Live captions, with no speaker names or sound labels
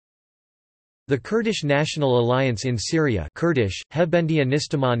The Kurdish National Alliance in Syria Kurdish, Hebendiya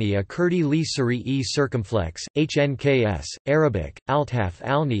Nistamaniya Kurdi li Suri-e circumflex, HNKS, Arabic, Altaf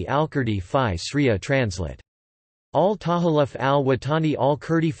alni al-Kurdi fi Syria translate. Al-Tahalluf al-Watani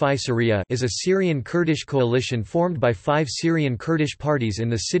al-Kurdi fi Syria is a Syrian Kurdish coalition formed by 5 Syrian Kurdish parties in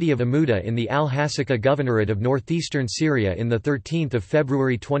the city of Amuda in the Al-Hasaka Governorate of northeastern Syria in 13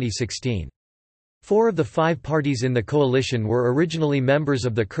 February 2016. 4 of the 5 parties in the coalition were originally members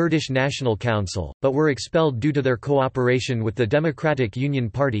of the Kurdish National Council, but were expelled due to their cooperation with the Democratic Union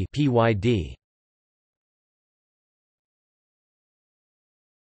Party (PYD).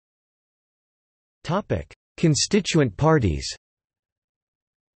 Topic: Constituent parties.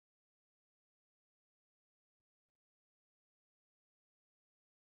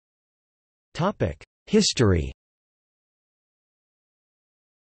 Topic: History.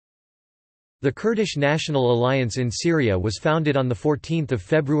 The Kurdish National Alliance in Syria was founded on 14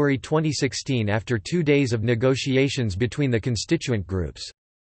 February 2016 after 2 days of negotiations between the constituent groups.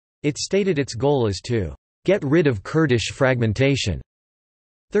 It stated its goal is to get rid of Kurdish fragmentation.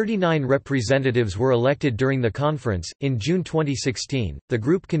 39 representatives were elected during the conference. In June 2016, the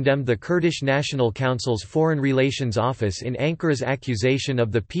group condemned the Kurdish National Council's Foreign Relations Office in Ankara's accusation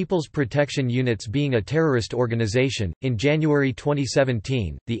of the People's Protection Units being a terrorist organization. In January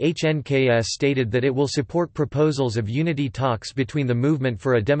 2017, the HNKS stated that it will support proposals of unity talks between the Movement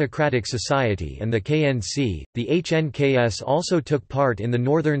for a Democratic Society and the KNC. The HNKS also took part in the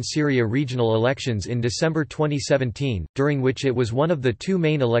northern Syria regional elections in December 2017, during which it was one of the 2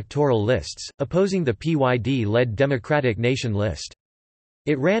 main electoral lists, opposing the PYD-led Democratic Nation list.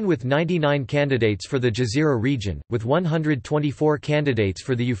 It ran with 99 candidates for the Jazeera region, with 124 candidates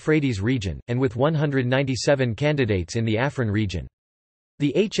for the Euphrates region, and with 197 candidates in the Afrin region.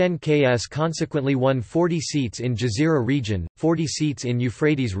 The HNKS consequently won 40 seats in Jazeera region, 40 seats in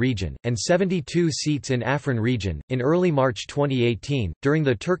Euphrates region, and 72 seats in Afrin region. In early March 2018, during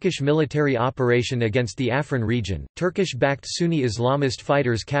the Turkish military operation against the Afrin region, Turkish-backed Sunni Islamist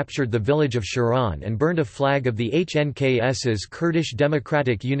fighters captured the village of Shiran and burned a flag of the HNKS's Kurdish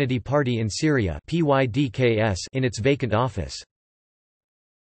Democratic Unity Party in Syria (PYDKS) in its vacant office.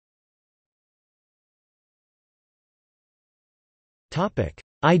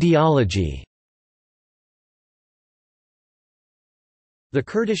 Ideology. The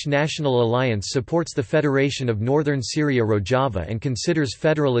Kurdish National Alliance supports the Federation of Northern Syria Rojava and considers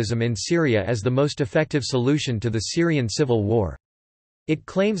federalism in Syria as the most effective solution to the Syrian civil war. It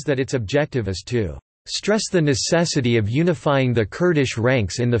claims that its objective is to stress the necessity of unifying the Kurdish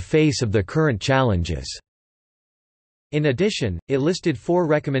ranks in the face of the current challenges. In addition, it listed 4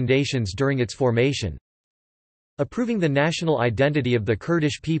 recommendations during its formation: approving the national identity of the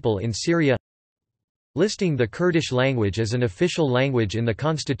Kurdish people in Syria, listing the Kurdish language as an official language in the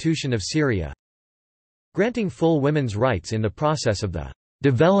Constitution of Syria, granting full women's rights in the process of the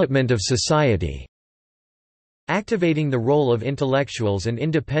development of society, activating the role of intellectuals and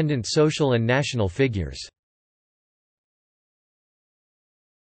independent social and national figures.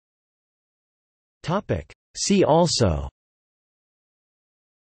 See also: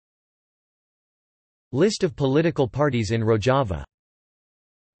 List of political parties in Rojava.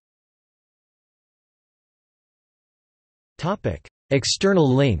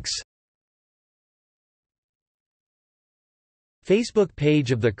 External links. Facebook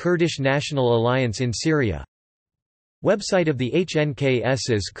page of the Kurdish National Alliance in Syria. Website of the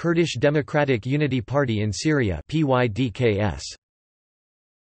HNKS's Kurdish Democratic Unity Party in Syria (PYDKS).